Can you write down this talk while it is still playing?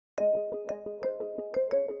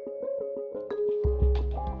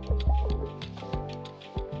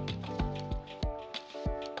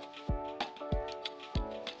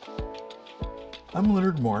I'm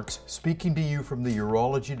Leonard Marks, speaking to you from the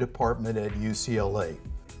Urology Department at UCLA.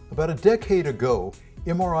 About a decade ago,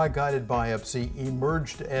 MRI-guided biopsy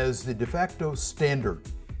emerged as the de facto standard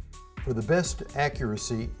for the best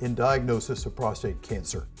accuracy in diagnosis of prostate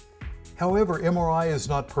cancer. However, MRI is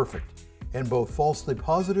not perfect, and both falsely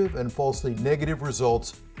positive and falsely negative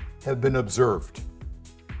results have been observed.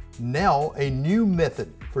 Now, a new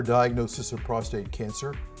method for diagnosis of prostate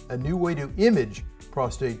cancer, a new way to image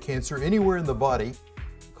prostate cancer anywhere in the body,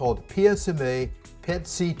 called PSMA Pet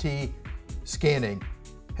Scanning,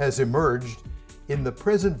 has emerged. In the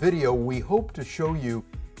present video, we hope to show you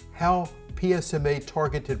how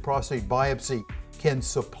PSMA-Targeted Prostate Biopsy can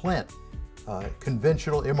supplant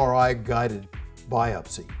conventional MRI-guided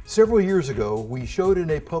biopsy. Several years ago, we showed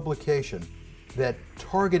in a publication that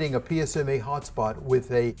targeting a PSMA hotspot with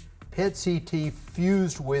a PET-CT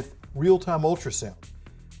fused with real-time ultrasound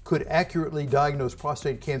could accurately diagnose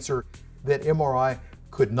prostate cancer that MRI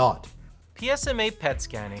could not. PSMA PET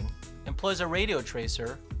scanning employs a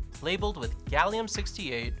radiotracer labeled with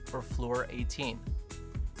gallium-68 or fluor-18.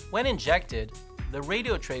 When injected, the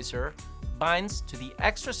radiotracer binds to the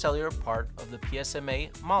extracellular part of the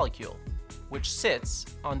PSMA molecule, which sits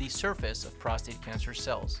on the surface of prostate cancer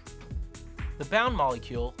cells. The bound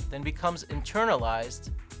molecule then becomes internalized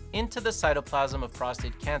into the cytoplasm of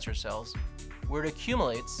prostate cancer cells, where it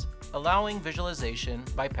accumulates, allowing visualization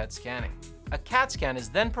by PET scanning. A CAT scan is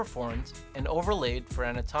then performed and overlaid for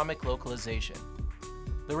anatomic localization.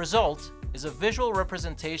 The result is a visual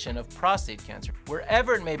representation of prostate cancer,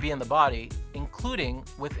 wherever it may be in the body, including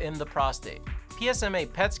within the prostate.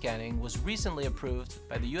 PSMA PET scanning was recently approved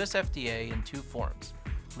by the US FDA in 2 forms,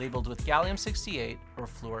 labeled with gallium-68 or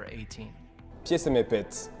fluor-18. PSMA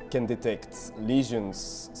PET can detect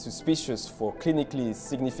lesions suspicious for clinically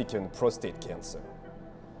significant prostate cancer.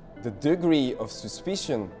 The degree of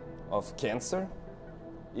suspicion of cancer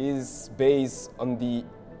is based on the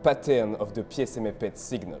pattern of the PSMA PET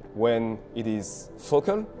signal. When it is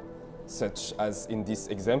focal, such as in this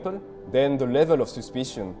example, then the level of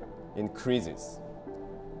suspicion increases.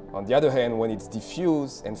 On the other hand, when it's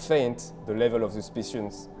diffuse and faint, the level of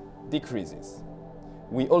suspicion decreases.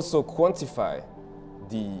 We also quantify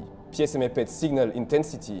the PSMA PET signal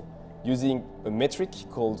intensity using a metric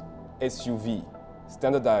called SUV,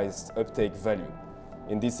 Standardized Uptake Value.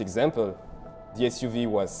 In this example, the SUV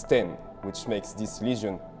was 10, which makes this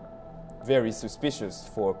lesion very suspicious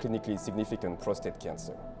for clinically significant prostate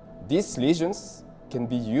cancer. These lesions can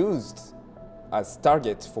be used as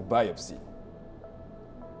target for biopsy.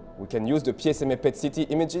 We can use the PSMA PET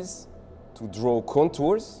CT images to draw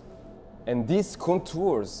contours, and these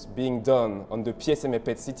contours being done on the PSMA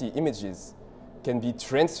PET CT images can be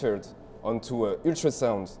transferred onto an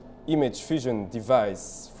ultrasound image fusion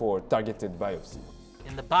device for targeted biopsy.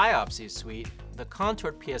 In the biopsy suite, the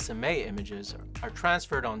contoured PSMA images are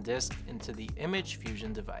transferred on disk into the image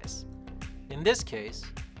fusion device. In this case,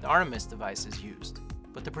 the Artemis device is used,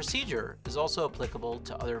 but the procedure is also applicable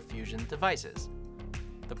to other fusion devices.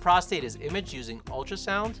 The prostate is imaged using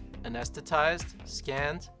ultrasound, anesthetized,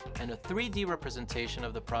 scanned, and a 3D representation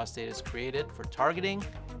of the prostate is created for targeting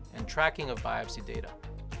and tracking of biopsy data.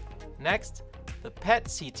 Next, the PET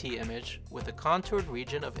CT image with a contoured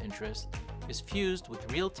region of interest is fused with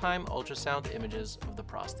real-time ultrasound images of the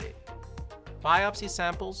prostate. Biopsy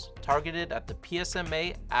samples targeted at the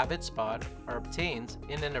PSMA avid spot are obtained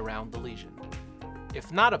in and around the lesion.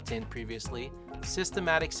 If not obtained previously,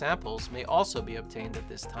 systematic samples may also be obtained at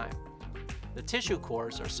this time. The tissue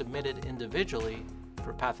cores are submitted individually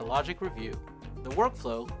for pathologic review. The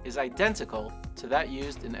workflow is identical to that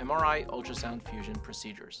used in MRI ultrasound fusion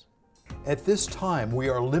procedures. At this time, we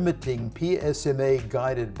are limiting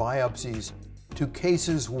PSMA-guided biopsies to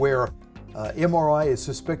cases where MRI is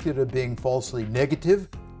suspected of being falsely negative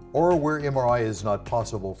or where MRI is not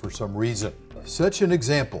possible for some reason. Such an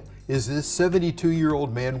example is this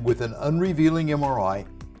 72-year-old man with an unrevealing MRI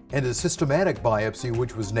and a systematic biopsy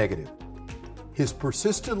which was negative. His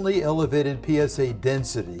persistently elevated PSA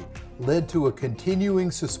density led to a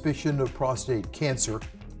continuing suspicion of prostate cancer,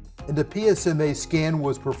 and a PSMA scan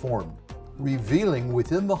was performed, revealing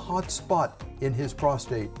within the hot spot in his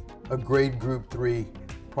prostate a grade group 3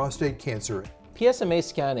 prostate cancer. PSMA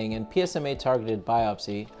scanning and PSMA-targeted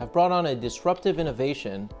biopsy have brought on a disruptive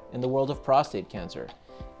innovation in the world of prostate cancer.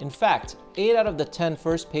 In fact, 8 out of the 10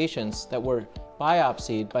 first patients that were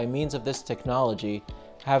biopsied by means of this technology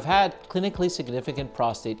have had clinically significant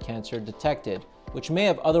prostate cancer detected, which may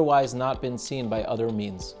have otherwise not been seen by other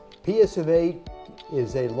means. PSMA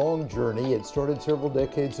is a long journey. It started several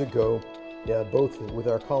decades ago both with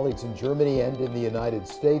our colleagues in Germany and in the United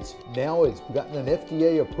States. Now it's gotten an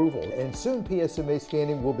FDA approval, and soon PSMA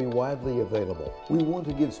scanning will be widely available. We want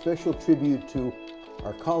to give special tribute to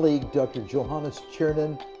our colleague, Dr. Johannes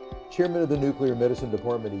Chernin, chairman of the Nuclear Medicine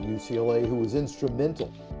Department at UCLA, who was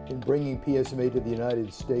instrumental in bringing PSMA to the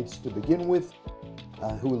United States to begin with,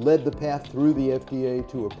 who led the path through the FDA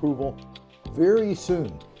to approval. Very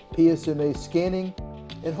soon, PSMA scanning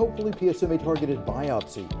and hopefully PSMA-targeted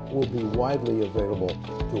biopsy will be widely available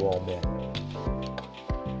to all men.